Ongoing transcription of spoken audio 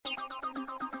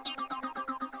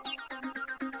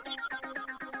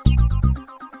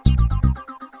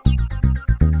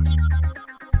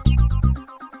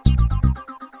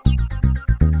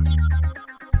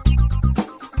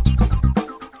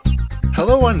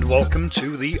and welcome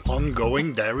to the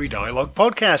ongoing Dairy Dialogue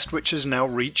podcast, which has now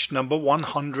reached number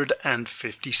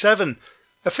 157.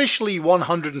 Officially,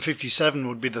 157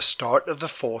 would be the start of the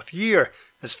fourth year,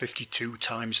 as 52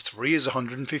 times 3 is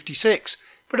 156.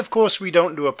 But of course we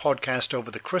don't do a podcast over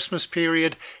the Christmas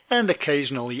period, and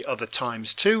occasionally other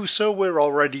times too, so we're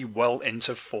already well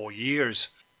into 4 years.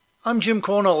 I'm Jim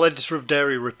Cornell, editor of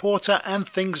Dairy Reporter, and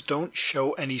things don't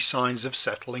show any signs of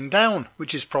settling down,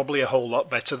 which is probably a whole lot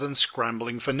better than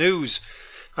scrambling for news.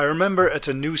 I remember at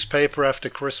a newspaper after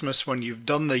Christmas when you've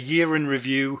done the year in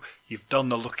review, you've done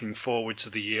the looking forward to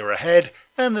the year ahead,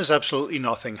 and there's absolutely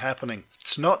nothing happening.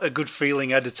 It's not a good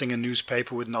feeling editing a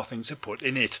newspaper with nothing to put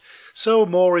in it. So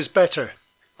more is better.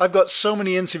 I've got so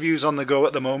many interviews on the go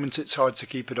at the moment it's hard to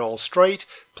keep it all straight,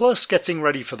 plus getting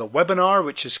ready for the webinar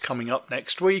which is coming up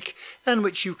next week, and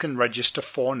which you can register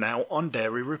for now on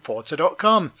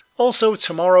dairyreporter.com. Also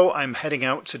tomorrow I'm heading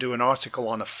out to do an article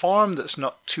on a farm that's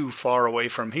not too far away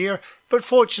from here, but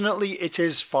fortunately it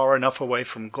is far enough away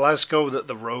from Glasgow that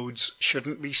the roads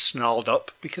shouldn't be snarled up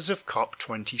because of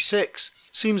COP26.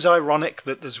 Seems ironic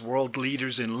that there's world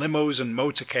leaders in limos and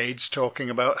motorcades talking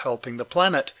about helping the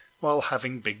planet while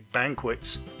having big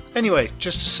banquets. Anyway,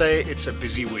 just to say it's a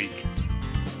busy week.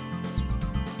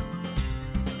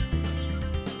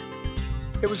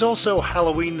 It was also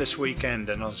Halloween this weekend,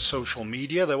 and on social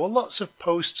media there were lots of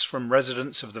posts from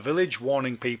residents of the village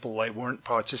warning people they weren't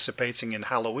participating in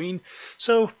Halloween,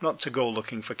 so not to go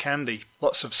looking for candy.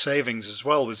 Lots of savings as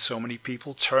well, with so many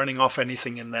people turning off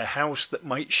anything in their house that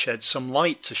might shed some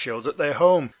light to show that they're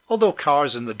home, although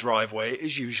cars in the driveway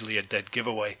is usually a dead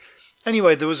giveaway.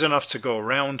 Anyway, there was enough to go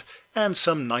around, and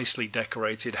some nicely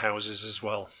decorated houses as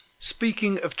well.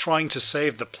 Speaking of trying to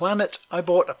save the planet, I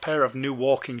bought a pair of new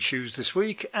walking shoes this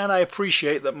week, and I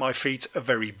appreciate that my feet are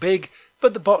very big,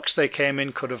 but the box they came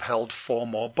in could have held 4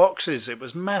 more boxes. It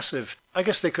was massive. I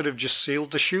guess they could have just sealed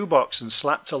the shoebox and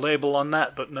slapped a label on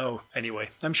that, but no.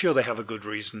 Anyway, I'm sure they have a good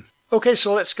reason. Okay,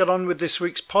 so let's get on with this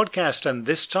week's podcast, and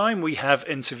this time we have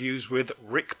interviews with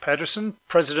Rick Pedersen,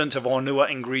 President of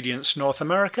Ornua Ingredients North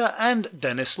America, and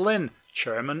Dennis Lin,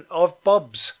 Chairman of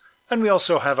Bubs. And we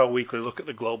also have our weekly look at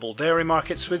the global dairy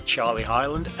markets with Charlie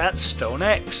Hyland at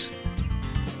StoneX.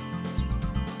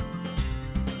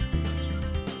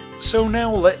 So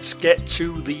now let's get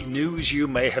to the news you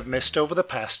may have missed over the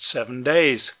past 7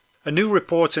 days. A new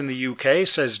report in the UK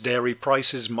says dairy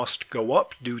prices must go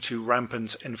up due to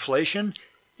rampant inflation.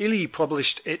 Illy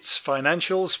published its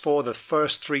financials for the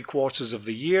first 3 quarters of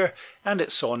the year, and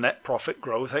it saw net profit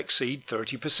growth exceed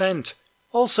 30%.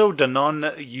 Also,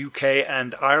 Danone UK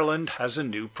and Ireland has a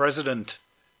new president.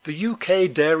 The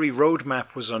UK Dairy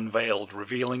Roadmap was unveiled,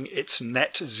 revealing its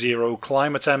net zero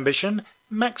climate ambition.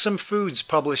 Maxim Foods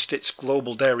published its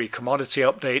Global Dairy Commodity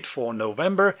Update for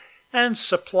November, and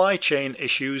supply chain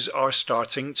issues are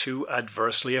starting to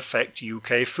adversely affect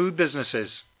UK food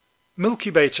businesses.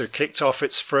 Milkybator kicked off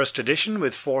its first edition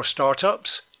with 4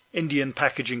 startups. Indian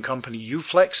packaging company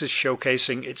Uflex is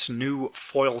showcasing its new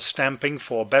foil stamping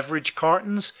for beverage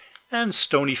cartons, and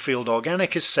Stonyfield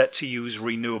Organic is set to use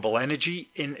renewable energy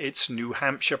in its New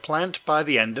Hampshire plant by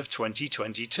the end of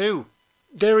 2022.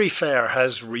 Dairy Fair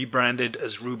has rebranded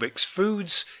as Rubix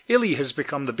Foods, Illy has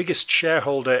become the biggest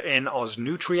shareholder in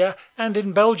Osnutria, and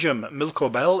in Belgium,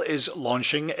 Milkobel is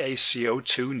launching a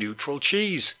CO2 neutral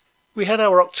cheese. We had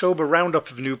our October roundup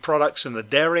of new products in the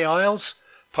dairy aisles.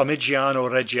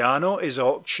 Parmigiano Reggiano is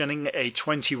auctioning a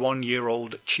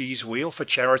 21-year-old cheese wheel for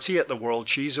charity at the World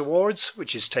Cheese Awards,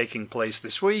 which is taking place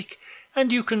this week,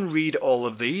 and you can read all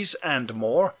of these and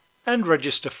more and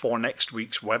register for next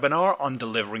week's webinar on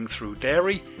delivering through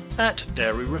dairy at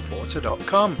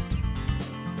dairyreporter.com.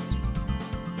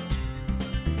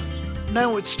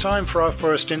 Now it's time for our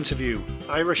first interview.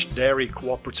 Irish dairy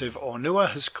cooperative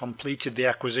Ornua has completed the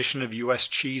acquisition of US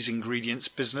cheese ingredients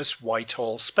business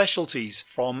Whitehall Specialties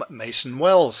from Mason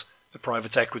Wells, the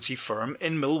private equity firm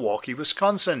in Milwaukee,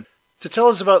 Wisconsin. To tell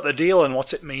us about the deal and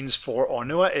what it means for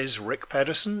Ornua is Rick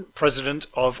Pedersen, President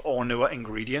of Ornua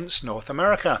Ingredients North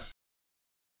America.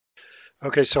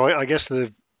 Okay, so I guess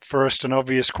the first and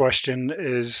obvious question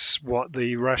is what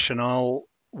the rationale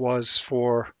was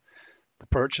for the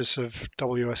purchase of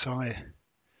WSI.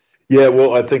 Yeah,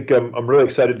 well, I think I'm really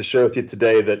excited to share with you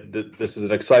today that this is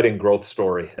an exciting growth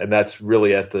story, and that's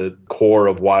really at the core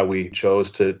of why we chose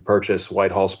to purchase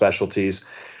Whitehall Specialties.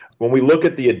 When we look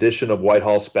at the addition of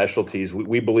Whitehall Specialties,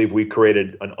 we believe we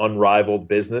created an unrivaled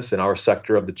business in our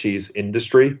sector of the cheese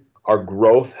industry. Our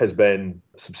growth has been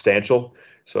substantial.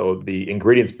 So the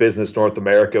ingredients business North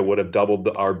America would have doubled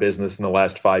our business in the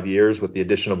last 5 years. With the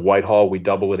addition of Whitehall, we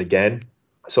double it again.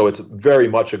 So it's very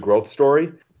much a growth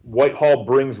story. Whitehall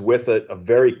brings with it a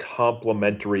very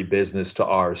complementary business to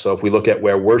ours. So if we look at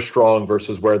where we're strong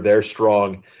versus where they're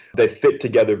strong, they fit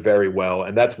together very well.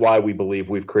 And that's why we believe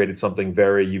we've created something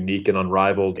very unique and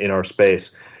unrivaled in our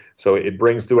space. So it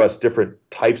brings to us different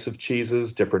types of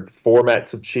cheeses, different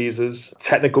formats of cheeses,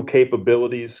 technical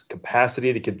capabilities,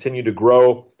 capacity to continue to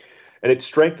grow. And it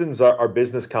strengthens our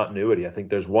business continuity. I think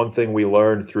there's one thing we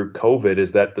learned through COVID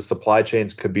is that the supply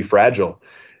chains could be fragile.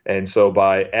 And so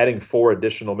by adding 4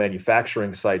 additional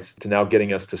manufacturing sites to now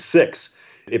getting us to 6,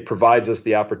 it provides us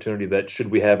the opportunity that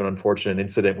should we have an unfortunate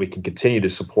incident, we can continue to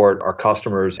support our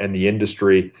customers and the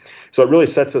industry. So it really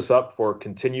sets us up for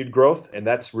continued growth. And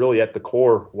that's really at the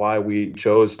core why we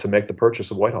chose to make the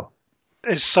purchase of Whitehall.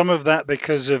 Is some of that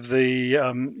because of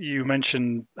you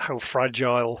mentioned how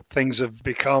fragile things have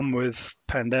become with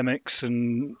pandemics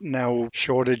and now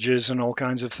shortages and all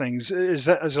kinds of things? Is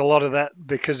a lot of that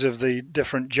because of the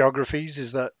different geographies?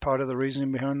 Is that part of the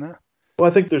reasoning behind that? Well,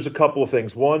 I think there's a couple of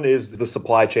things. One is the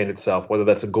supply chain itself, whether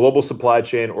that's a global supply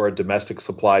chain or a domestic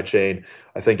supply chain.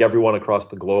 I think everyone across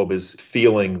the globe is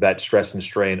feeling that stress and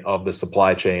strain of the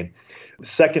supply chain.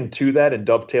 Second to that, and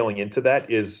dovetailing into that,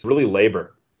 is really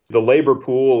labor. The labor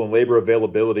pool and labor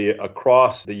availability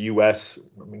across the U.S.,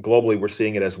 globally, we're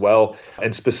seeing it as well.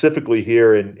 And specifically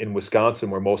here in Wisconsin,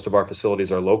 where most of our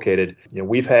facilities are located,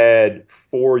 we've had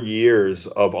 4 years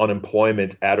of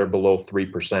unemployment at or below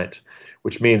 3%,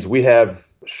 which means we have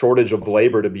a shortage of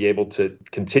labor to be able to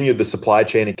continue the supply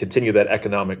chain and continue that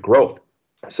economic growth.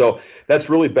 So that's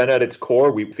really been at its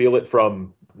core. We feel it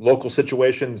from local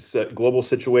situations, global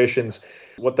situations.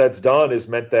 What that's done is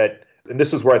meant that, and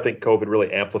this is where I think COVID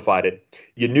really amplified it.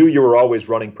 You knew you were always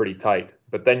running pretty tight,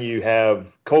 but then you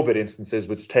have COVID instances,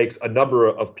 which takes a number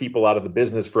of people out of the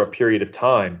business for a period of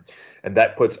time, and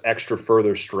that puts extra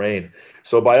further strain.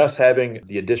 So by us having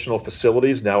the additional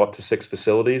facilities, now up to 6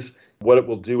 facilities, what it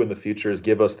will do in the future is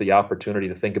give us the opportunity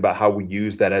to think about how we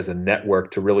use that as a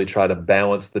network to really try to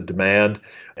balance the demand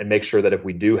and make sure that if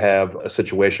we do have a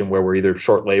situation where we're either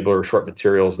short labor or short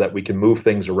materials, that we can move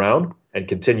things around and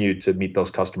continue to meet those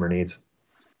customer needs.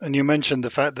 And you mentioned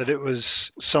the fact that it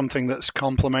was something that's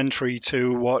complementary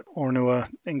to what Ornua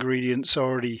Ingredients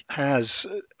already has.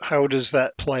 How does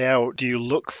that play out? Do you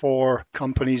look for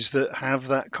companies that have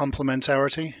that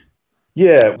complementarity?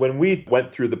 Yeah, when we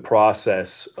went through the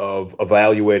process of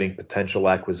evaluating potential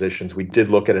acquisitions, we did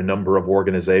look at a number of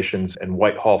organizations, and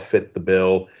Whitehall fit the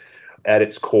bill at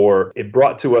its core. It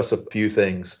brought to us a few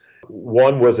things.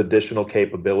 One was additional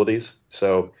capabilities.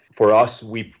 So for us,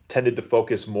 we tended to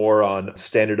focus more on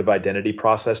standard of identity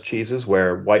process cheeses,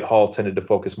 where Whitehall tended to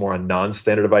focus more on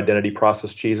non-standard of identity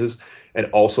process cheeses, and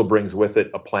also brings with it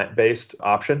a plant-based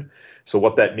option. So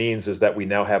what that means is that we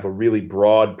now have a really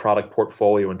broad product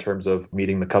portfolio in terms of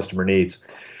meeting the customer needs.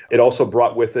 It also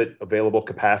brought with it available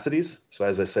capacities. So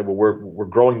as I said, we're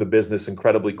growing the business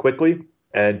incredibly quickly,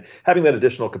 and having that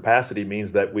additional capacity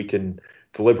means that we can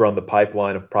deliver on the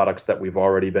pipeline of products that we've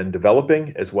already been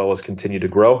developing, as well as continue to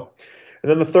grow. And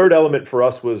then the third element for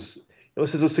us was,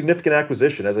 this is a significant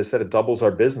acquisition. As I said, it doubles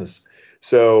our business.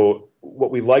 So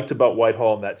what we liked about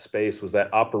Whitehall in that space was that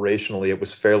operationally it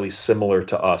was fairly similar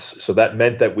to us. So that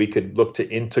meant that we could look to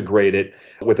integrate it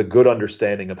with a good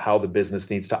understanding of how the business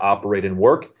needs to operate and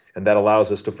work. And that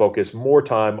allows us to focus more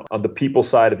time on the people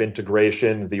side of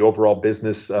integration, the overall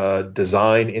business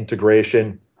design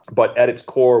integration. But at its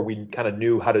core, we kind of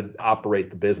knew how to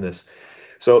operate the business.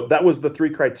 So that was the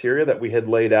 3 criteria that we had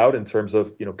laid out in terms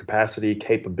of, capacity,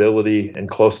 capability, and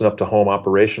close enough to home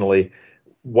operationally.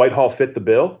 Whitehall fit the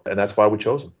bill, and that's why we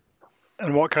chose them.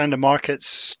 And what kind of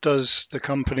markets does the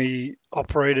company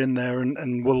operate in there,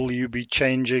 and will you be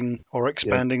changing or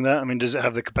expanding that? I mean, does it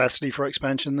have the capacity for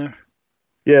expansion there?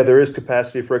 Yeah, there is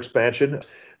capacity for expansion.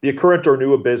 The current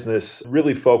Ornua business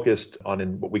really focused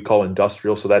on what we call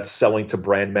industrial, so that's selling to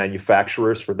brand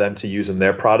manufacturers for them to use in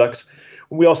their products.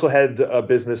 We also had a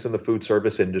business in the food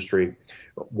service industry.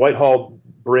 Whitehall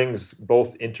brings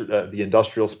both the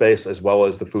industrial space as well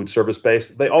as the food service space.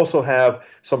 They also have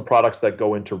some products that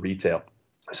go into retail.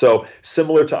 So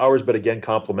similar to ours, but again,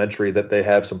 complementary, that they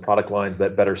have some product lines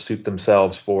that better suit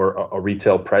themselves for a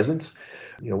retail presence.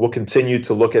 We'll continue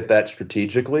to look at that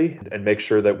strategically and make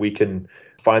sure that we can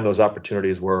find those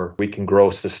opportunities where we can grow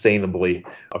sustainably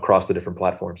across the different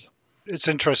platforms. It's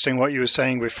interesting what you were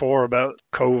saying before about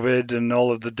COVID and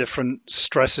all of the different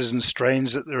stresses and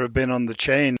strains that there have been on the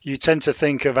chain. You tend to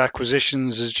think of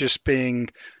acquisitions as just being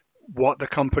what the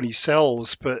company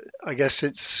sells, but I guess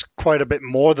it's quite a bit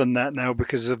more than that now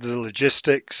because of the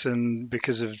logistics and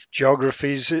because of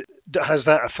geographies. Has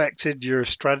that affected your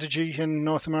strategy in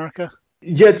North America?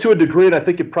 Yeah, to a degree, and I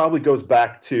think it probably goes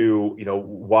back to,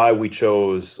 why we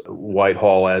chose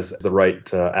Whitehall as the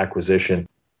right acquisition.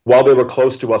 While they were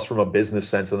close to us from a business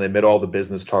sense and they met all the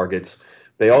business targets,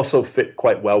 they also fit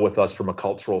quite well with us from a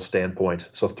cultural standpoint.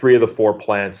 So 3 of the 4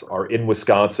 plants are in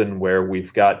Wisconsin, where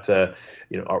we've got,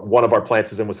 one of our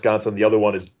plants is in Wisconsin, the other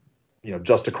one is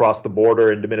just across the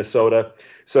border into Minnesota.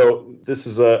 So this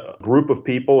is a group of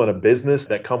people and a business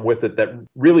that come with it that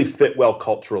really fit well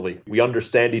culturally. We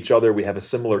understand each other. We have a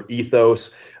similar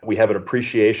ethos. We have an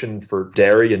appreciation for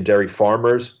dairy and dairy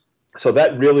farmers. So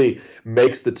that really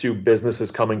makes the 2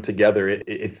 businesses coming together.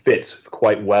 It fits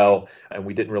quite well, and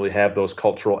we didn't really have those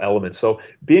cultural elements. So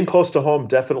being close to home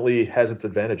definitely has its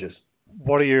advantages.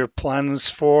 What are your plans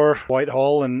for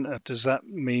Whitehall, and does that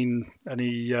mean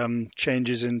any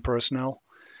changes in personnel?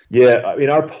 Yeah, I mean,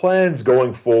 our plans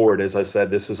going forward, as I said,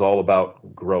 this is all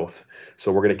about growth.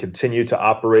 So we're going to continue to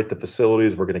operate the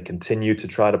facilities. We're going to continue to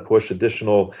try to push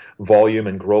additional volume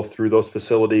and growth through those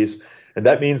facilities. And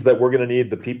that means that we're going to need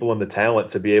the people and the talent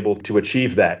to be able to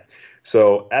achieve that.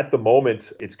 So at the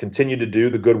moment, it's continue to do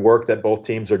the good work that both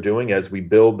teams are doing as we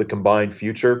build the combined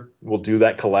future. We'll do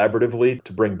that collaboratively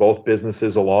to bring both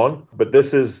businesses along. But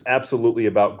this is absolutely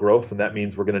about growth, and that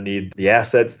means we're going to need the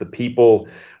assets, the people,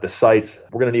 the sites.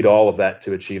 We're going to need all of that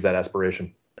to achieve that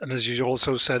aspiration. And as you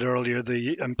also said earlier,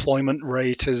 the employment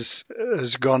rate has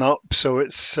gone up, so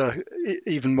it's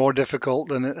even more difficult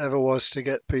than it ever was to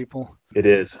get people. It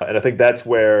is. And I think that's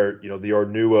where, the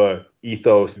Ornua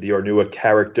ethos, the Ornua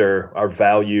character, our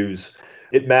values,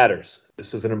 it matters.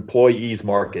 This is an employees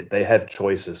market. They have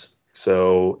choices.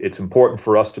 So it's important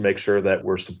for us to make sure that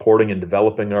we're supporting and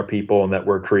developing our people and that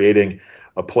we're creating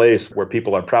a place where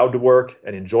people are proud to work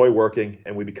and enjoy working,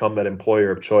 and we become that employer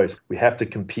of choice. We have to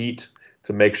compete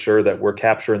to make sure that we're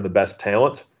capturing the best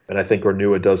talent. And I think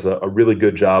Ornua does a really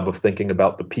good job of thinking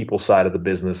about the people side of the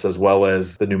business as well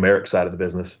as the numeric side of the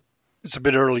business. It's a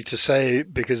bit early to say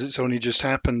because it's only just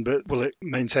happened, but will it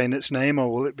maintain its name or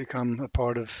will it become a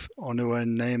part of Ornua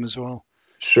in name as well?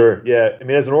 Sure. Yeah. I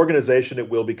mean, as an organization, it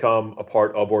will become a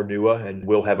part of Ornua and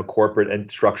will have a corporate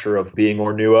and structure of being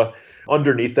Ornua.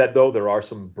 Underneath that, though, there are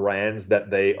some brands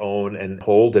that they own and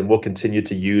hold, and we'll continue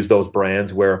to use those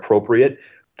brands where appropriate.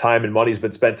 Time and money has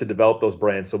been spent to develop those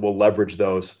brands, so we'll leverage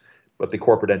those, but the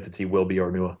corporate entity will be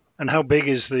Ornua. And how big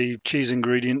is the cheese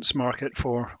ingredients market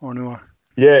for Ornua?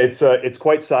 Yeah, it's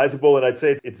quite sizable, and I'd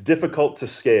say it's difficult to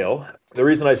scale. The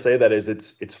reason I say that is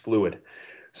it's fluid.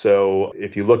 So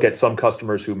if you look at some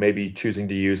customers who may be choosing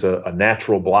to use a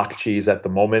natural block cheese at the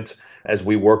moment, as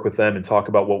we work with them and talk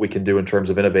about what we can do in terms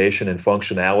of innovation and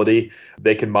functionality,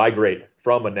 they can migrate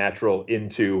from a natural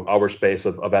into our space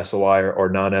of SOI or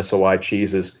non-SOI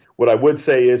cheeses. What I would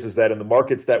say is that in the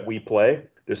markets that we play,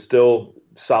 there's still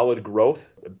solid growth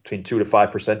between 2 to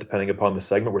 5%, depending upon the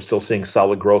segment. We're still seeing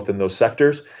solid growth in those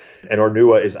sectors, and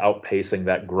Ornua is outpacing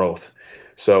that growth.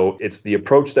 So it's the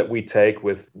approach that we take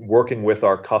with working with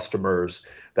our customers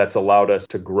that's allowed us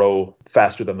to grow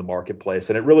faster than the marketplace.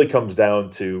 And it really comes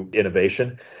down to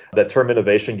innovation. That term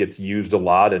innovation gets used a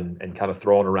lot and kind of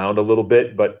thrown around a little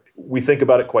bit, but we think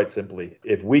about it quite simply.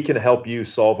 If we can help you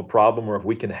solve a problem, or if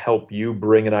we can help you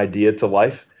bring an idea to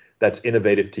life, that's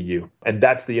innovative to you. And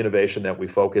that's the innovation that we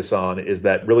focus on, is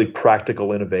that really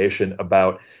practical innovation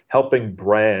about helping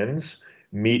brands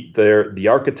meet the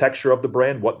architecture of the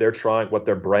brand, what they're trying, what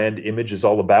their brand image is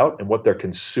all about, and what their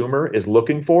consumer is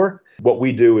looking for. What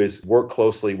we do is work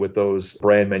closely with those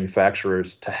brand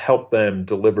manufacturers to help them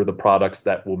deliver the products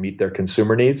that will meet their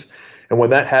consumer needs. And when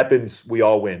that happens, we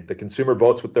all win. The consumer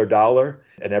votes with their dollar,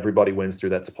 and everybody wins through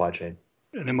that supply chain.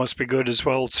 And it must be good as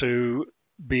well to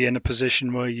be in a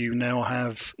position where you now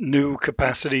have new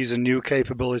capacities and new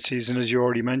capabilities, and as you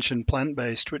already mentioned,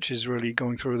 plant-based, which is really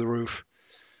going through the roof.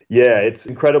 Yeah, it's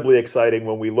incredibly exciting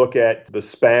when we look at the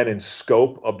span and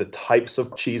scope of the types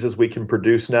of cheeses we can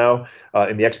produce now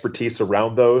and the expertise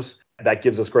around those. That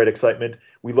gives us great excitement.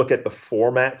 We look at the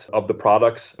format of the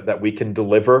products that we can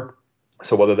deliver.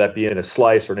 So whether that be in a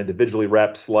slice or an individually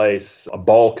wrapped slice, a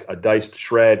bulk, a diced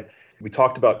shred. We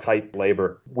talked about tight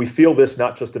labor. We feel this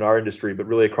not just in our industry, but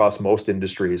really across most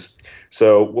industries.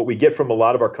 So what we get from a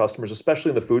lot of our customers, especially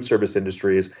in the food service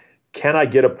industry, is, can I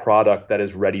get a product that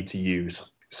is ready to use?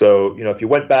 So, if you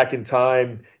went back in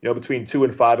time, between 2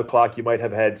 and 5 o'clock, you might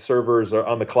have had servers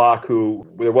on the clock who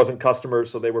there wasn't customers,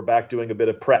 so they were back doing a bit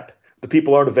of prep. The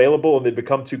people aren't available and they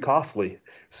become too costly.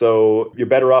 So you're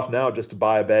better off now just to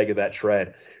buy a bag of that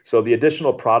shred. So the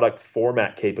additional product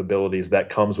format capabilities that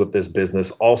comes with this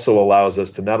business also allows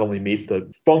us to not only meet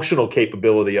the functional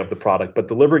capability of the product, but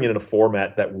delivering it in a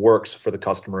format that works for the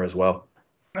customer as well.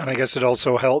 And I guess it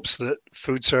also helps that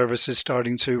food service is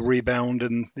starting to rebound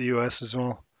in the US as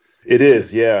well. It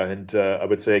is, yeah, and I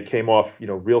would say it came off,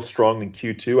 real strong in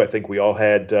Q2. I think we all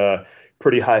had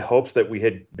pretty high hopes that we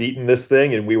had beaten this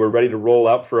thing and we were ready to roll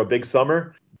out for a big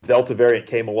summer. Delta variant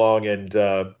came along and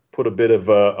put a bit of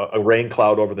a rain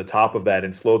cloud over the top of that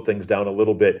and slowed things down a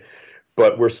little bit.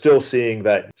 But we're still seeing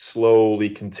that slowly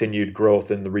continued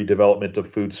growth in the redevelopment of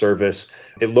food service.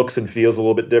 It looks and feels a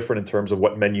little bit different in terms of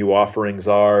what menu offerings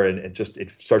are, and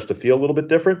it starts to feel a little bit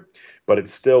different. But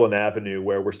it's still an avenue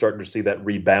where we're starting to see that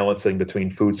rebalancing between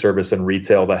food service and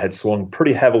retail that had swung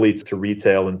pretty heavily to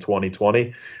retail in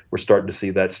 2020. We're starting to see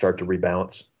that start to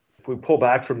rebalance. If we pull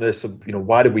back from this,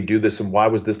 why did we do this, and why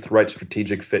was this the right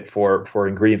strategic fit for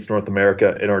Ingredients North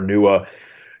America and our NUA?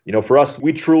 For us,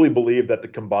 we truly believe that the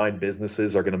combined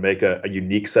businesses are going to make a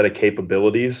unique set of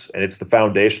capabilities, and it's the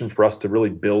foundation for us to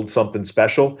really build something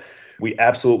special. We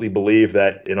absolutely believe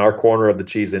that in our corner of the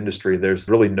cheese industry, there's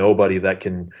really nobody that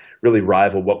can really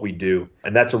rival what we do.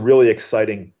 And that's a really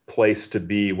exciting place to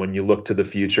be when you look to the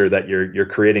future, that you're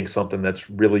creating something that's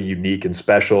really unique and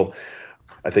special.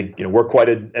 I think we're quite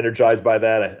energized by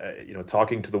that.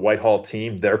 Talking to the Whitehall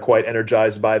team, they're quite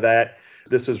energized by that.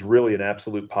 This is really an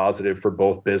absolute positive for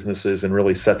both businesses and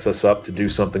really sets us up to do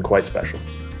something quite special.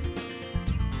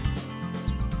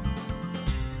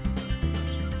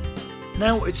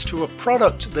 Now it's to a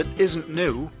product that isn't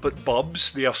new, but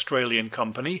Bubs, the Australian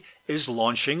company, is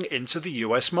launching into the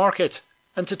US market.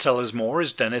 And to tell us more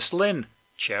is Dennis Lin,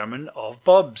 chairman of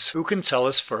Bubs, who can tell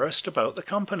us first about the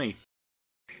company.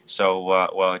 So,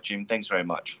 well, Jim, thanks very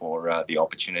much for the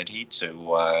opportunity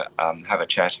to have a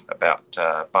chat about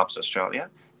Bubs Australia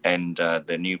and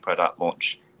the new product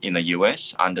launch in the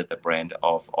US under the brand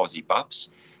of Aussie Bubs.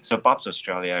 So Bubs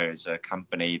Australia is a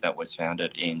company that was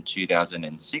founded in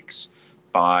 2006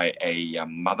 by a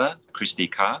mother, Christy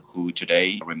Carr, who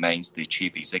today remains the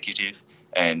chief executive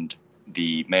and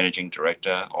the managing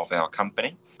director of our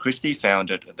company. Christy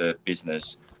founded the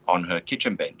business on her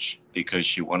kitchen bench because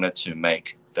she wanted to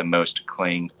make the most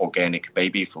clean organic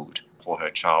baby food for her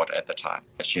child at the time.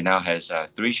 She now has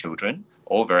 3 children,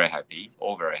 all very happy,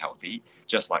 all very healthy,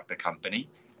 just like the company.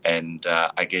 And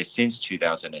I guess since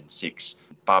 2006,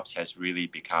 Bubs has really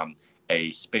become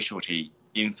a specialty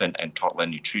infant and toddler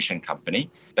nutrition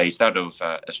company based out of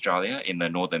Australia in the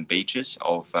northern beaches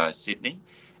of Sydney.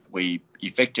 We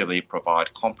effectively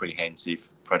provide comprehensive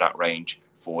product range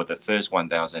for the first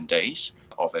 1,000 days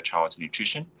of a child's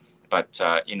nutrition. But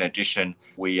in addition,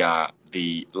 we are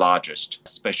the largest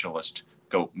specialist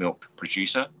goat milk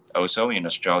producer also in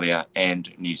Australia and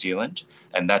New Zealand.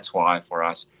 And that's why for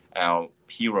us, our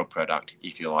hero product,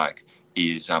 if you like,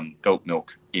 is goat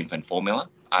milk infant formula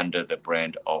under the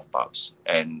brand of Bubs.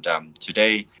 And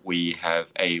today we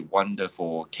have a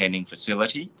wonderful canning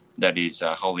facility that is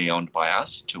wholly owned by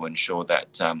us to ensure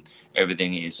that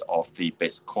everything is of the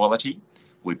best quality.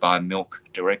 We buy milk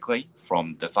directly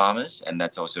from the farmers, and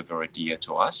that's also very dear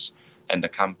to us. And the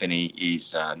company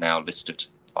is now listed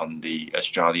on the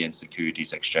Australian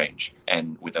Securities Exchange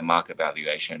and with a market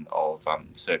valuation of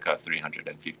circa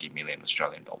 350 million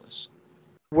Australian dollars.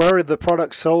 Where are the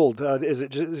products sold? Is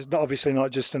it obviously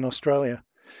not just in Australia?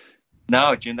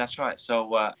 No, Jim, that's right.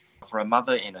 So for a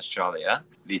mother in Australia,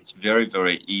 it's very,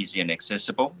 very easy and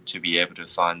accessible to be able to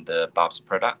find the Bubs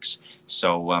products.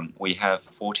 So we have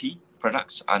 40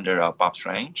 products under our Bubs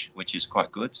range, which is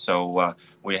quite good. So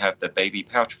we have the baby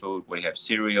pouch food, we have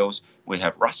cereals, we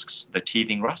have rusks, the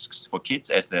teething rusks for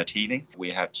kids as they're teething. We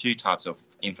have 2 types of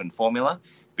infant formula,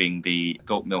 being the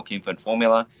goat milk infant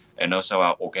formula and also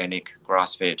our organic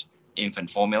grass-fed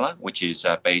infant formula, which is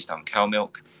based on cow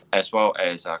milk, as well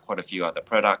as quite a few other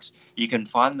products. You can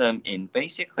find them in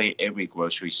basically every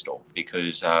grocery store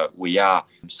because we are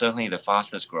certainly the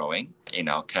fastest growing in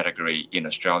our category in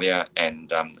Australia.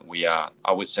 And we are,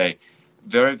 I would say,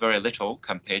 very, very little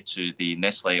compared to the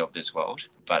Nestle of this world,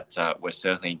 but we're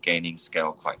certainly gaining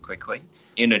scale quite quickly.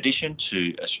 In addition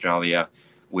to Australia,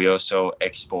 we also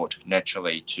export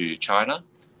naturally to China,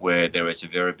 where there is a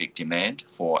very big demand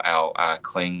for our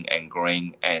clean and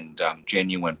green and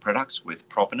genuine products with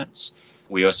provenance.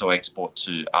 We also export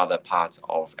to other parts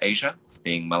of Asia,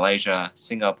 being Malaysia,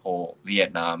 Singapore,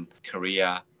 Vietnam,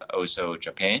 Korea, also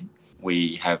Japan.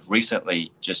 We have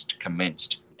recently just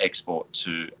commenced export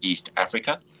to East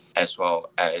Africa, as well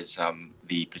as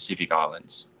the Pacific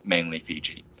Islands, mainly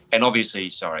Fiji. And obviously,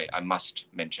 I must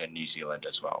mention New Zealand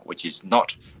as well, which is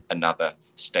not another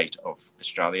state of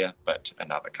Australia, but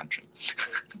another country.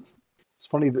 It's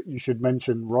funny that you should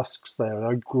mention rusks there.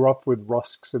 I grew up with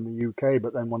rusks in the UK,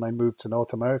 but then when I moved to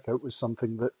North America, it was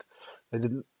something that they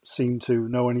didn't seem to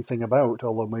know anything about,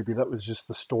 although maybe that was just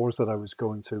the stores that I was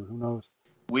going to. Who knows?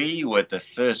 We were the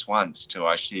first ones to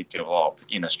actually develop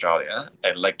in Australia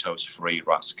a lactose-free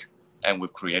rusk, and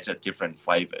we've created different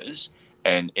flavors,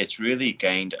 and it's really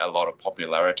gained a lot of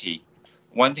popularity.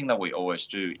 One thing that we always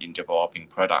do in developing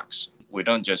products, we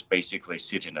don't just basically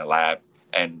sit in a lab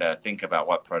and think about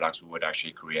what products we would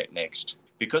actually create next.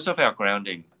 Because of our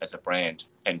grounding as a brand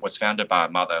and was founded by a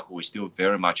mother who is still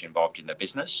very much involved in the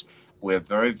business, we're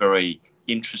very, very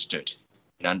interested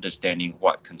in understanding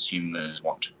what consumers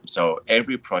want. So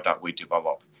every product we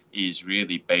develop is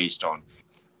really based on,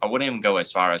 I wouldn't even go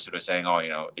as far as sort of saying,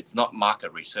 it's not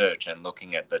market research and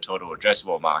looking at the total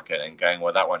addressable market and going,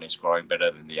 well, that one is growing better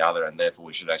than the other, and therefore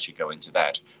we should actually go into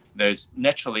that. There's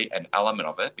naturally an element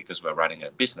of it because we're running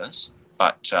a business,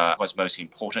 but what's most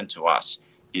important to us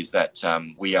is that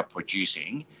we are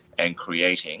producing and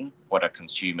creating what our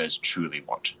consumers truly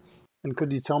want. And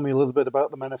could you tell me a little bit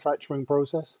about the manufacturing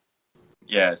process?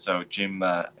 Yeah, so Jim,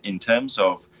 in terms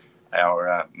of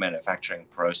our manufacturing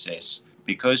process,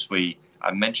 because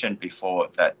I mentioned before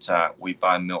that we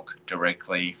buy milk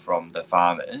directly from the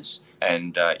farmers,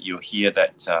 and you'll hear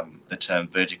that the term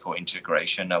vertical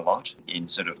integration a lot in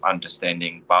sort of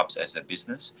understanding Bubs as a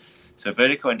business. So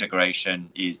vertical integration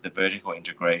is the vertical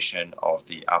integration of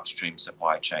the upstream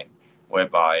supply chain,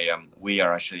 whereby we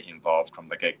are actually involved from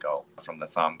the get-go, from the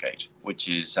farm gate, which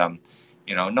is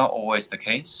not always the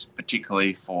case,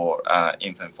 particularly for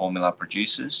infant formula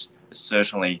producers.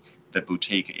 Certainly, the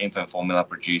boutique infant formula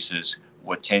producers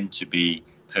would tend to be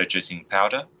purchasing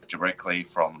powder directly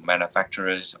from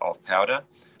manufacturers of powder,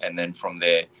 and then from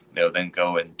there, they'll then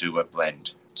go and do a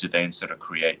blend to then sort of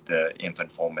create the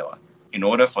infant formula. In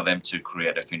order for them to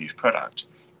create a finished product,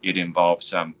 it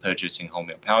involves purchasing whole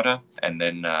milk powder and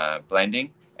then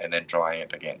blending and then drying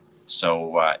it again.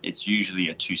 So it's usually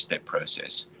a two-step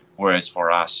process. Whereas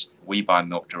for us, we buy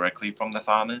milk directly from the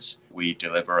farmers. We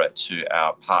deliver it to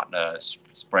our partner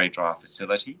spray dryer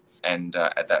facility. And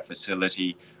at that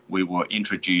facility, we will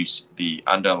introduce the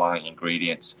underlying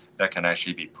ingredients that can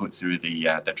actually be put through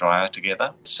the dryer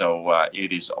together. So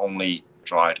it is only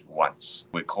dried once.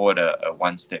 We call it a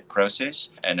one-step process.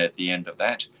 And at the end of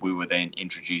that, we will then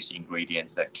introduce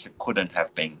ingredients that couldn't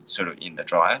have been sort of in the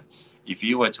dryer. If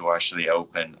you were to actually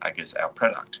open, our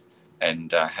product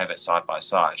and have it side by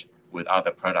side with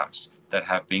other products that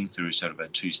have been through sort of a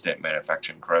two-step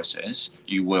manufacturing process,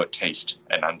 you will taste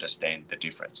and understand the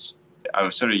difference. I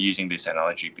was sort of using this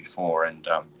analogy before and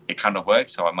it kind of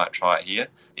works, so I might try it here.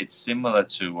 It's similar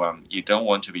to you don't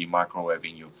want to be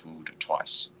microwaving your food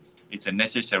twice. It's a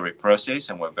necessary process,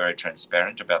 and we're very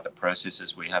transparent about the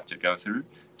processes we have to go through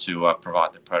to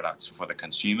provide the products for the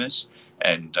consumers.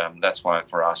 And that's why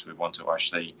for us, we want to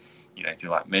actually,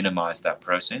 minimize that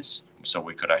process so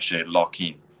we could actually lock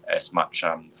in as much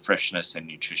freshness and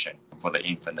nutrition for the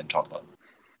infant and toddler.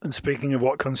 And speaking of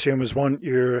what consumers want,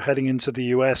 you're heading into the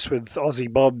US with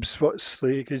Aussie Bubs.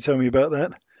 Can you tell me about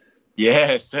that?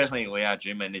 Yeah, certainly we are,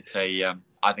 Jim, and it's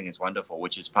I think it's wonderful,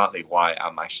 which is partly why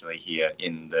I'm actually here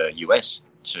in the US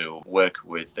to work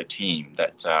with the team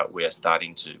that we are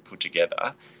starting to put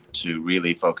together to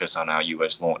really focus on our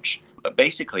US launch,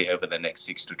 basically over the next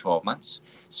 6 to 12 months.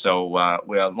 So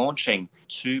we are launching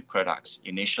 2 products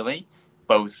initially,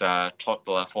 both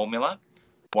toddler formula.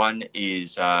 One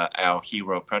is our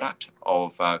hero product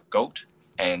of goat,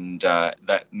 and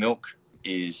that milk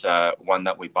is one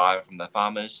that we buy from the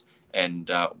farmers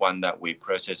and one that we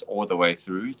process all the way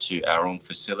through to our own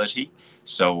facility.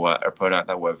 So a product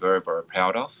that we're very, very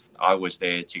proud of. I was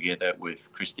there together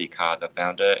with Christy Carr, the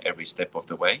founder, every step of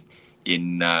the way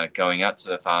in going out to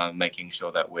the farm, making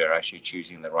sure that we're actually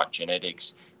choosing the right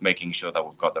genetics, making sure that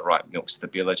we've got the right milk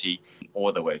stability,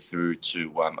 all the way through to,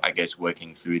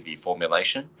 working through the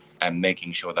formulation and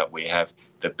making sure that we have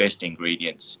the best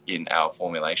ingredients in our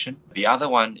formulation. The other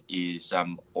one is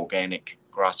organic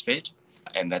grass-fed,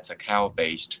 and that's a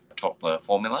cow-based toddler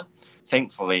formula.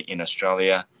 Thankfully, in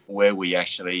Australia, where we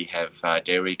actually have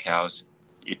dairy cows,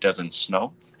 it doesn't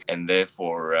snow, and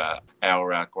therefore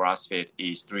our grass-fed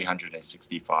is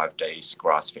 365 days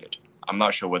grass-fed. I'm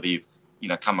not sure whether you've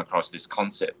come across this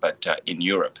concept, but in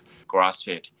Europe,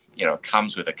 grass-fed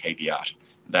comes with a caveat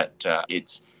that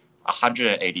it's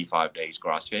 185 days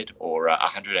grass-fed or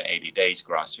 180 days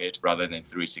grass-fed rather than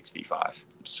 365.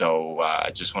 So I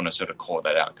just want to sort of call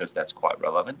that out because that's quite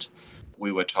relevant.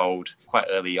 We were told quite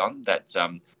early on that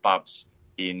Bubs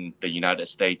in the United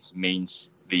States means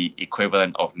the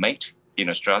equivalent of mate in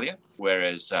Australia,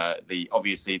 whereas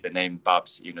obviously the name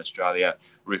Bubs in Australia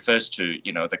refers to,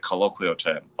 the colloquial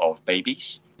term of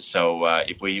babies. So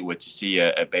if we were to see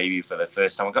a baby for the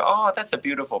first time, we go, oh, that's a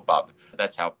beautiful bub.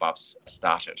 That's how Bubs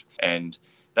started. And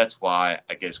that's why,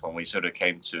 I guess, when we sort of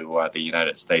came to the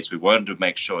United States, we wanted to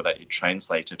make sure that it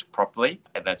translated properly.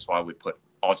 And that's why we put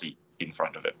Aussie in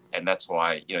front of it. And that's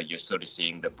why, you're sort of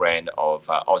seeing the brand of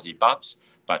Aussie Bubs.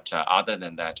 But other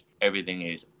than that, everything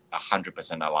is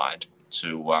 100% aligned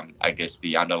to, I guess,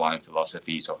 the underlying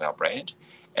philosophies of our brand.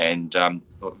 And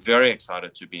we're very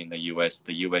excited to be in the US.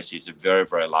 The US is a very,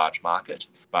 very large market.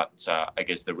 But I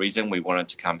guess the reason we wanted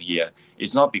to come here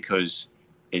is not because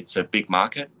it's a big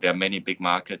market. There are many big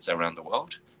markets around the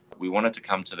world. We wanted to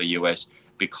come to the US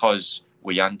because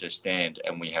we understand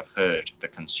and we have heard the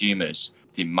consumers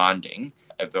demanding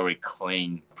a very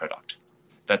clean product.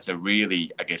 That's a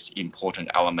really, I guess, important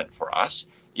element for us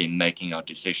in making our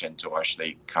decision to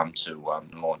actually come to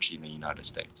launch in the United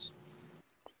States.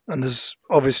 And there's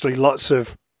obviously lots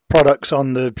of products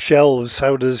on the shelves.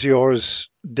 How does yours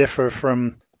differ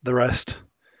from the rest?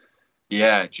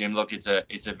 Yeah, Jim, look, it's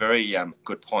a very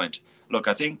good point. Look,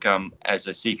 I think as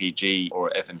a CPG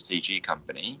or FMCG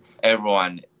company,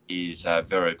 everyone is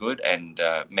very good, and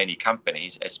many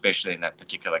companies, especially in that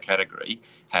particular category,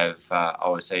 have, I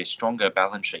would say, stronger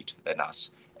balance sheet than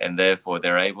us. And therefore,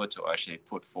 they're able to actually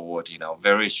put forward,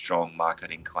 very strong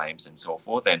marketing claims and so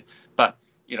forth. But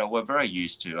we're very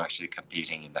used to actually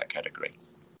competing in that category.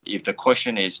 If the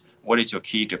question is, what is your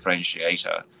key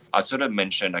differentiator? I sort of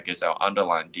mentioned, I guess, our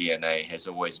underlying DNA has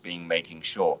always been making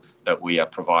sure that we are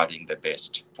providing the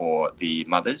best for the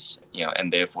mothers,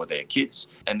 and therefore their kids.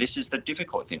 And this is the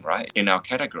difficult thing, right? In our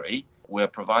category, we're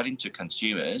providing to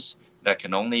consumers that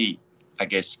can only, I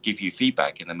guess, give you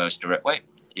feedback in the most direct way.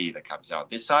 It either comes out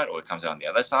this side or it comes out on the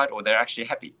other side, or they're actually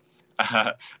happy.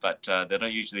 But they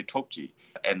don't usually talk to you.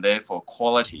 And therefore,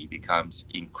 quality becomes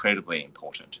incredibly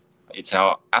important. It's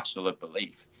our absolute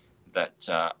belief that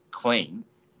clean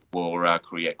will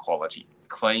create quality.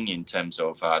 Clean in terms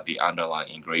of the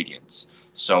underlying ingredients.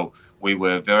 So we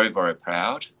were very, very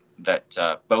proud that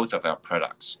both of our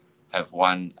products have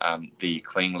won the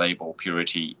Clean Label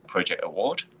Purity Project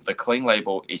Award. The Clean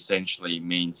Label essentially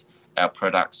means our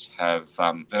products have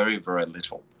very, very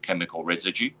little chemical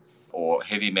residue or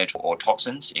heavy metal or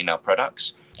toxins in our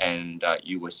products. And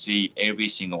you will see every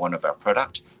single one of our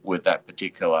product with that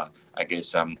particular, I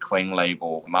guess, Clean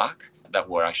Label mark that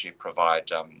will actually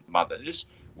provide mothers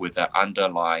with the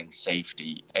underlying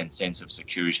safety and sense of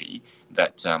security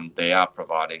that they are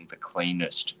providing the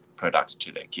cleanest products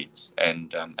to their kids.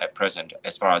 And at present,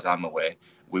 as far as I'm aware,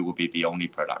 we will be the only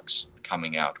products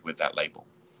coming out with that label.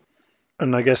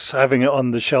 And I guess having it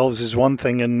on the shelves is one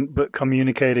thing, but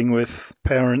communicating with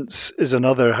parents is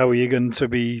another. How are you going to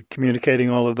be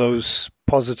communicating all of those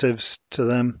positives to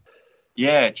them?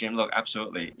 Yeah, Jim, look,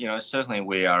 absolutely. Certainly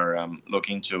we are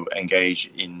looking to engage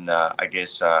in,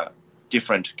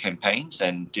 different campaigns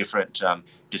and different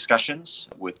discussions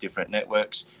with different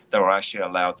networks that will actually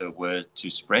allow the word to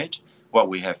spread. What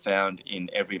we have found in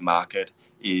every market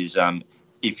is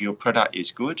if your product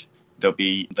is good, there'll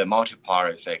be the multiplier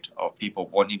effect of people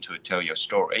wanting to tell your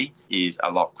story is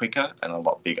a lot quicker and a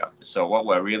lot bigger. So what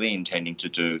we're really intending to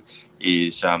do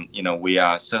is, we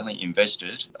are certainly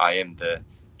invested. I am the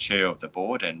chair of the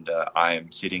board, and I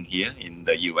am sitting here in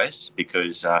the US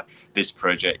because this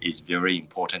project is very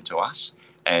important to us.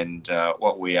 And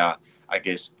what we are, I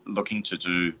guess, looking to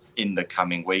do in the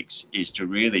coming weeks is to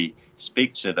really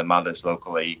speak to the mothers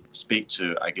locally, speak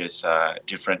to, I guess,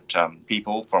 different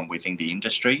people from within the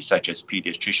industry, such as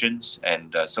pediatricians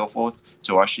and so forth,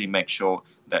 to actually make sure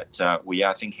that we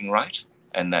are thinking right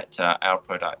and that our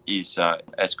product is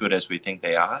as good as we think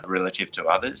they are relative to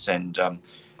others. And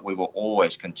we will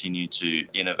always continue to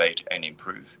innovate and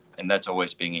improve. And that's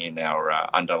always been in our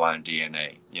underlying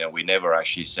DNA. We never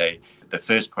actually say the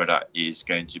first product is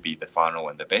going to be the final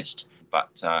and the best,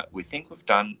 but we think we've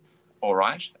done all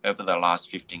right over the last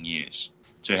 15 years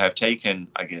to have taken,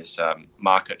 I guess,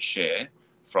 market share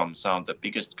from some of the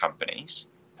biggest companies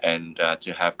and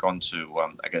to have gone to,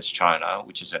 China,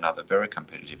 which is another very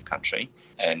competitive country,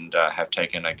 and have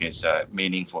taken, a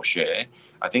meaningful share,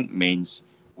 I think means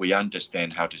we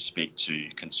understand how to speak to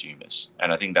consumers.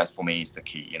 And I think that for me is the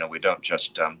key. We don't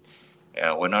just,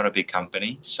 we're not a big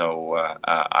company. So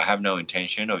I have no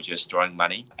intention of just throwing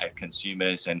money at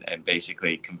consumers and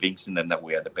basically convincing them that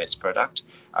we are the best product.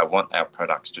 I want our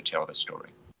products to tell the story.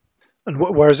 And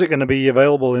where is it going to be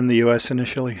available in the US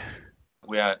initially?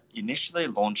 We are initially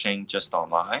launching just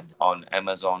online on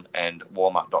Amazon and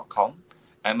Walmart.com.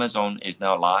 Amazon is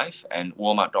now live and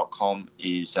Walmart.com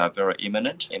is very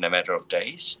imminent in a matter of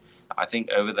days. I think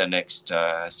over the next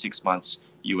 6 months,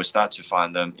 you will start to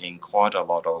find them in quite a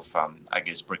lot of,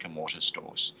 brick and mortar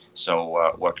stores.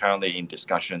 So we're currently in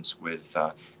discussions with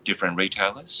different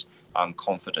retailers. I'm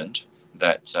confident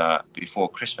that before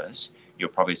Christmas, you'll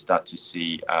probably start to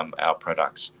see our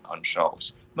products on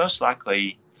shelves. Most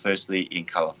likely, firstly, in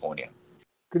California.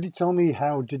 Could you tell me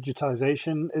how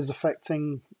digitization is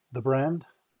affecting the brand?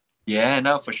 Yeah,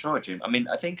 no, for sure, Jim. I mean,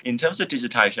 I think in terms of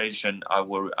digitization, I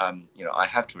will, I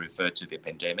have to refer to the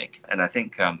pandemic, and I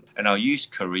think, and I'll use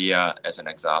Korea as an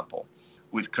example.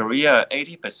 With Korea,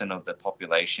 80% of the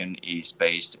population is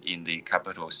based in the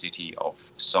capital city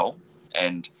of Seoul,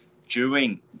 and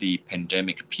during the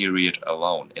pandemic period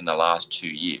alone, in the last 2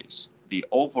 years, the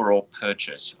overall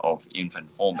purchase of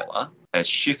infant formula has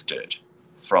shifted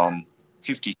from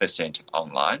 50%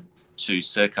 online to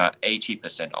circa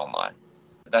 80% online.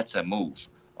 That's a move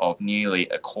of nearly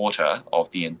a quarter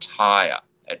of the entire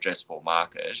addressable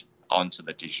market onto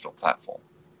the digital platform.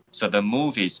 So the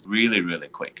move is really, really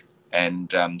quick. And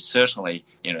certainly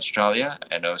in Australia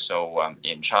and also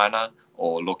in China,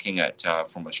 or looking at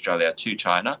from Australia to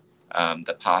China,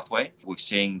 the pathway, we're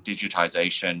seeing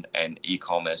digitization and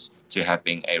e-commerce to have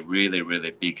been a really,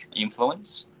 really big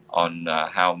influence on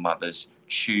how mothers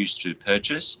choose to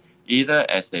purchase, either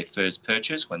as their first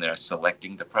purchase when they're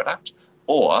selecting the product,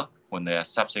 or when they are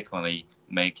subsequently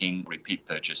making repeat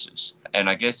purchases. And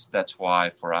I guess that's why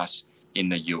for us in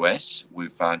the US,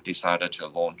 we've decided to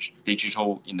launch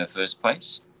digital in the first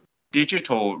place.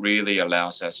 Digital really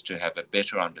allows us to have a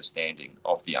better understanding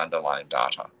of the underlying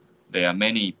data. There are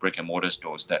many brick and mortar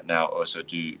stores that now also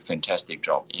do fantastic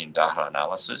job in data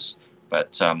analysis,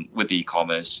 but with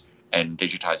e-commerce and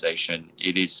digitization,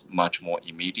 it is much more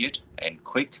immediate and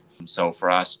quick. So for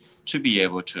us to be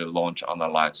able to launch on the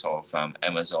likes of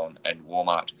Amazon and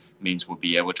Walmart means we'll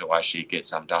be able to actually get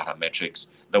some data metrics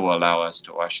that will allow us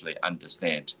to actually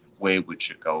understand where we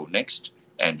should go next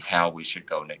and how we should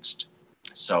go next.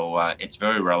 So it's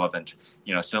very relevant,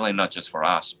 certainly not just for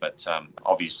us, but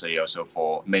obviously also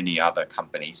for many other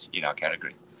companies in our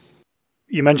category.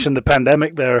 You mentioned the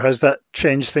pandemic there. Has that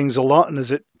changed things a lot? And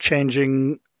is it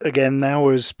changing again now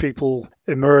as people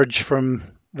emerge from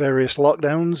various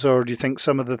lockdowns? Or do you think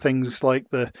some of the things like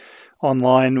the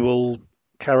online will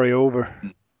carry over?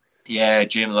 Yeah,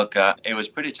 Jim, look, it was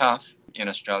pretty tough in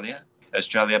Australia.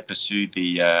 Australia pursued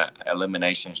the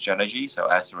elimination strategy. So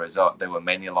as a result, there were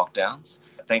many lockdowns.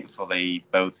 Thankfully,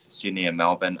 both Sydney and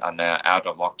Melbourne are now out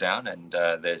of lockdown, and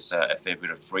there's a fair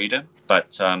bit of freedom.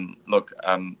 But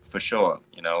for sure,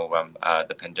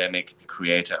 the pandemic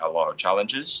created a lot of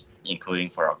challenges, including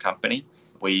for our company.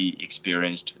 We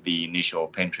experienced the initial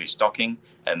pantry stocking,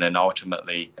 and then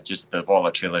ultimately just the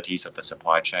volatilities of the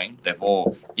supply chain. They've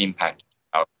all impacted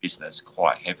our business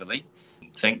quite heavily.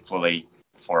 Thankfully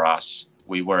for us,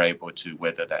 we were able to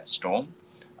weather that storm.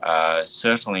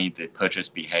 Certainly the purchase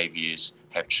behaviors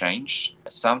have changed,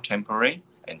 some temporary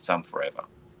and some forever.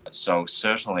 So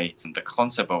certainly the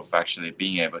concept of actually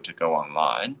being able to go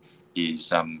online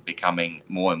is becoming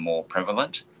more and more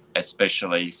prevalent,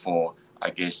 especially for, I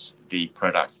guess, the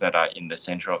products that are in the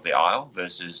center of the aisle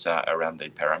versus around the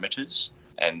perimeters.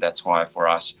 And that's why for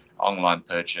us, online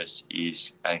purchase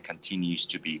is and continues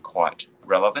to be quite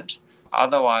relevant.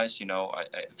 Otherwise,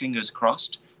 fingers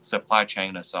crossed, supply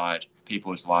chain aside,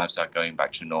 people's lives are going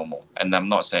back to normal. And I'm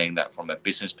not saying that from a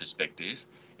business perspective.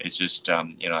 It's just,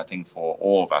 I think for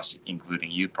all of us,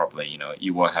 including you probably,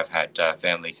 you will have had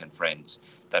families and friends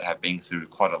that have been through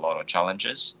quite a lot of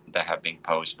challenges that have been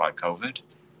posed by COVID.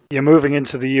 You're moving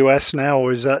into the US now.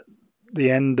 Is that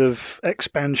the end of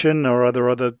expansion, or are there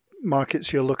other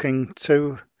markets you're looking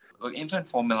to? Look, infant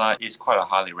formula is quite a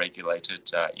highly regulated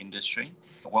industry.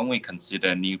 When we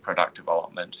consider new product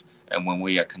development and when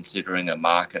we are considering a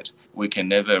market, we can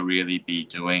never really be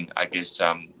doing,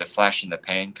 the flash in the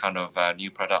pan kind of new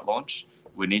product launch.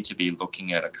 We need to be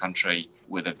looking at a country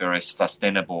with a very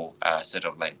sustainable set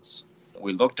of lens.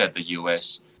 We looked at the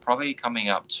US probably coming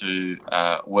up to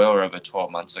well over 12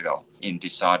 months ago in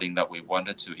deciding that we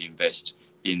wanted to invest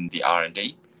in the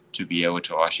R&D to be able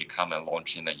to actually come and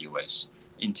launch in the US.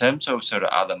 In terms of sort of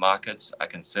other markets, I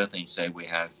can certainly say we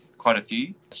have quite a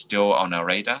few still on our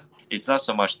radar. It's not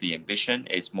so much the ambition,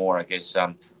 it's more,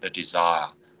 the desire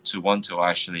to want to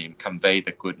actually convey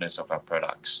the goodness of our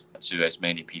products to as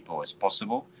many people as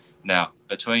possible. Now,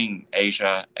 between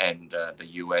Asia and the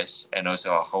US and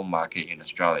also our home market in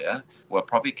Australia, we're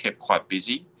probably kept quite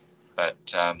busy. But,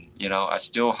 I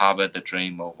still harbor the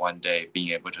dream of one day being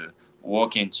able to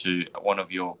walk into one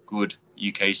of your good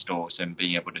UK stores and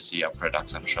being able to see our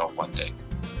products on shelf one day.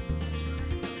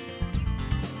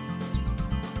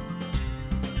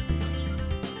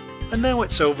 And now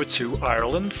it's over to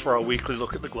Ireland for our weekly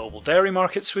look at the global dairy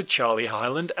markets with Charlie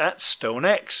Hyland at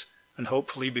StoneX. And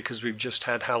hopefully, because we've just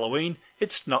had Halloween,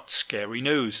 it's not scary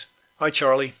news. Hi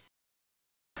Charlie.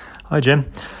 Hi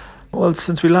Jim. Well,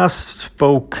 since we last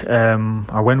spoke,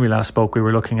 or when we last spoke, we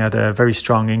were looking at very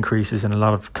strong increases in a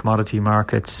lot of commodity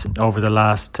markets over the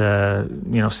last,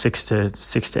 6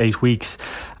 to 8 weeks.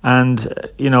 And,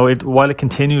 while it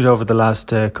continued over the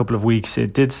last couple of weeks,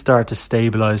 it did start to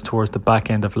stabilize towards the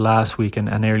back end of last week and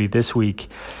early this week.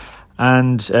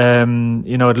 And,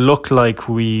 it looked like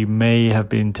we may have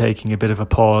been taking a bit of a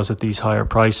pause at these higher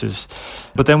prices.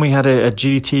 But then we had a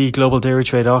GDT Global Dairy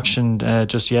Trade auction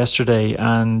just yesterday,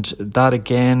 and that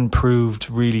again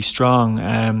proved really strong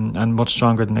and much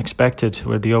stronger than expected,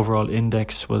 where the overall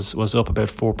index was up about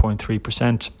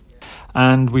 4.3%.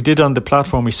 And we did on the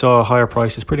platform, we saw higher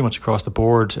prices pretty much across the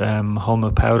board. Whole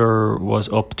milk powder was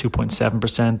up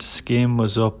 2.7%, skim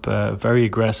was up very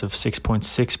aggressive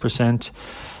 6.6%.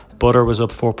 Butter was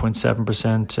up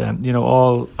 4.7%,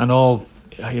 all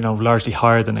largely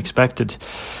higher than expected.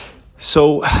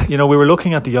 So, we were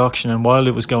looking at the auction, and while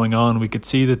it was going on, we could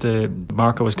see that the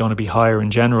market was going to be higher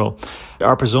in general.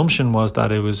 Our presumption was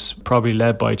that it was probably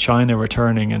led by China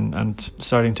returning and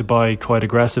starting to buy quite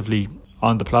aggressively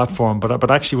on the platform.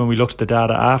 But actually, when we looked at the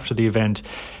data after the event,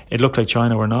 it looked like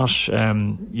China were not,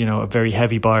 very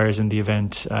heavy buyers in the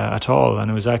event at all. And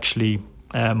it was actually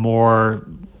more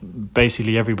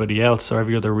basically everybody else, or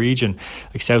every other region.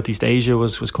 Like Southeast Asia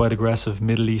was quite aggressive,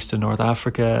 Middle East and North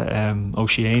Africa,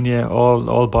 Oceania,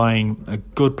 all buying a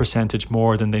good percentage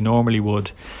more than they normally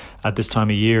would at this time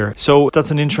of year. So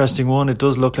that's an interesting one. It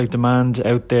does look like demand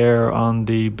out there on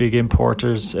the big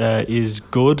importers is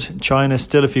good. China,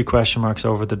 still a few question marks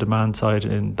over the demand side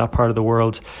in that part of the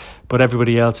world, but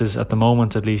everybody else is, at the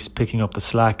moment at least, picking up the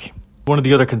slack. One of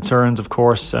the other concerns, of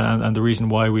course, and the reason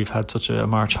why we've had such a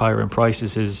march higher in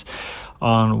prices is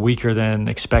on weaker than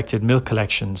expected milk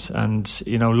collections. And,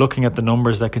 looking at the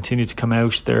numbers that continue to come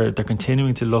out, they're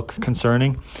continuing to look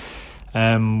concerning.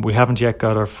 We haven't yet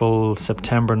got our full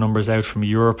September numbers out from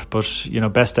Europe, but,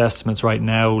 best estimates right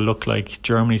now look like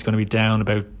Germany's going to be down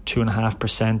about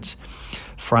 2.5%.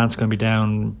 France going to be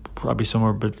down probably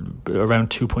somewhere around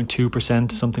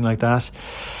 2.2%, something like that.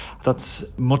 That's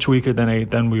much weaker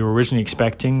than we were originally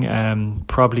expecting,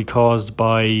 probably caused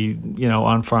by,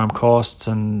 on-farm costs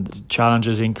and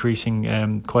challenges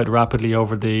increasing quite rapidly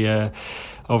over the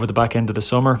back end of the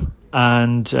summer.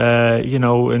 And,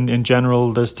 in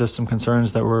general, there's some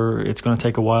concerns that it's going to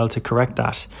take a while to correct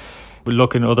that. We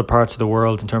look in other parts of the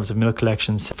world in terms of milk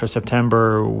collections. For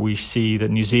September, we see that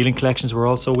New Zealand collections were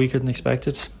also weaker than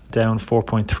expected, down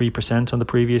 4.3% on the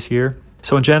previous year.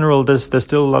 So in general, there's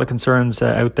still a lot of concerns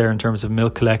out there in terms of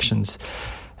milk collections.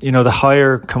 The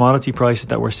higher commodity prices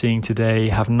that we're seeing today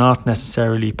have not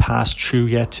necessarily passed through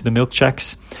yet to the milk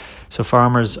checks. So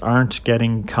farmers aren't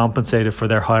getting compensated for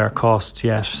their higher costs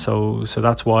yet. So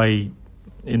that's why,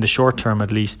 in the short term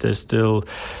at least, there's still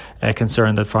a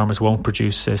concern that farmers won't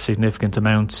produce significant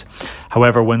amounts.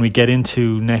 However, when we get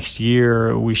into next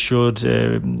year, we should,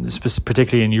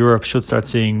 particularly in Europe, should start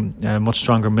seeing much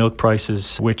stronger milk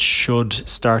prices, which should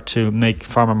start to make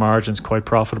farmer margins quite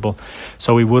profitable.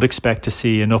 So we would expect to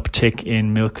see an uptick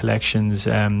in milk collections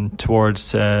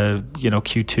towards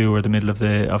Q2 or the middle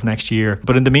of next year.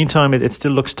 But in the meantime, it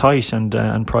still looks tight,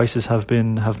 and prices have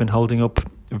been holding up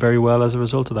very well as a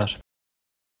result of that.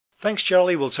 Thanks,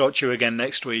 Charlie. We'll talk to you again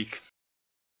next week.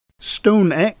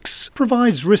 StoneX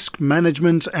provides risk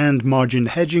management and margin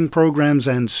hedging programs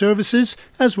and services,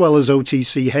 as well as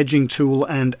OTC hedging tool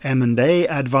and M&A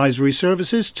advisory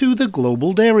services to the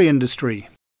global dairy industry.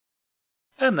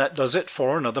 And that does it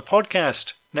for another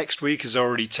podcast. Next week is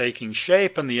already taking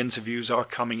shape and the interviews are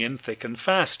coming in thick and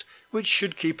fast, which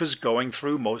should keep us going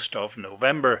through most of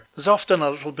November. There's often a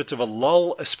little bit of a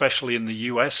lull, especially in the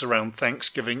US around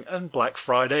Thanksgiving and Black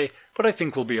Friday, but I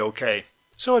think we'll be okay.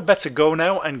 So I'd better go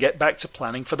now and get back to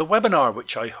planning for the webinar,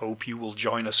 which I hope you will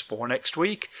join us for next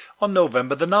week on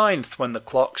November the 9th, when the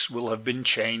clocks will have been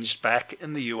changed back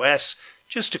in the US,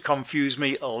 just to confuse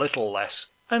me a little less.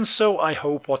 And so I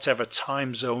hope whatever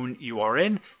time zone you are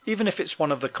in, even if it's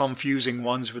one of the confusing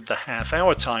ones with the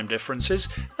half-hour time differences,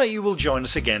 that you will join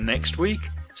us again next week.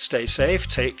 Stay safe,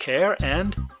 take care,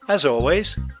 and, as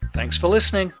always, thanks for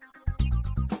listening.